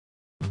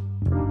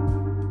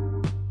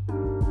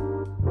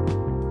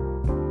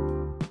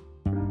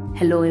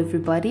Hello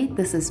everybody,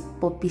 this is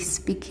Poppy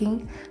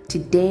speaking.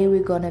 Today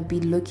we're going to be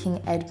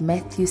looking at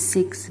Matthew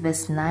 6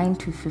 verse 9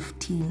 to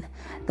 15,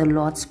 the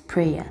Lord's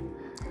Prayer.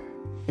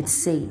 It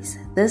says,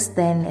 "This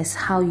then is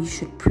how you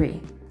should pray.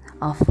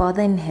 Our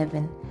Father in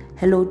heaven,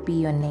 hallowed be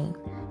your name.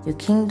 Your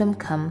kingdom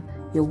come,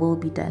 your will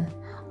be done.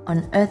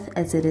 On earth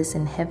as it is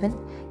in heaven,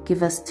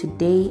 give us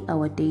today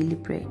our daily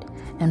bread,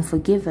 and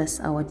forgive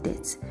us our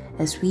debts,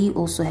 as we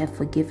also have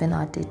forgiven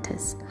our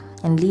debtors.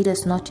 And lead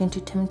us not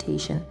into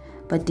temptation,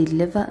 but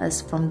deliver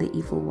us from the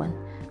evil one.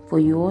 For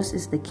yours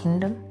is the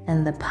kingdom,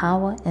 and the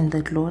power, and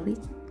the glory,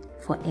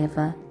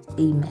 forever.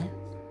 Amen."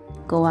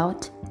 Go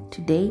out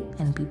today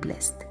and be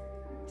blessed.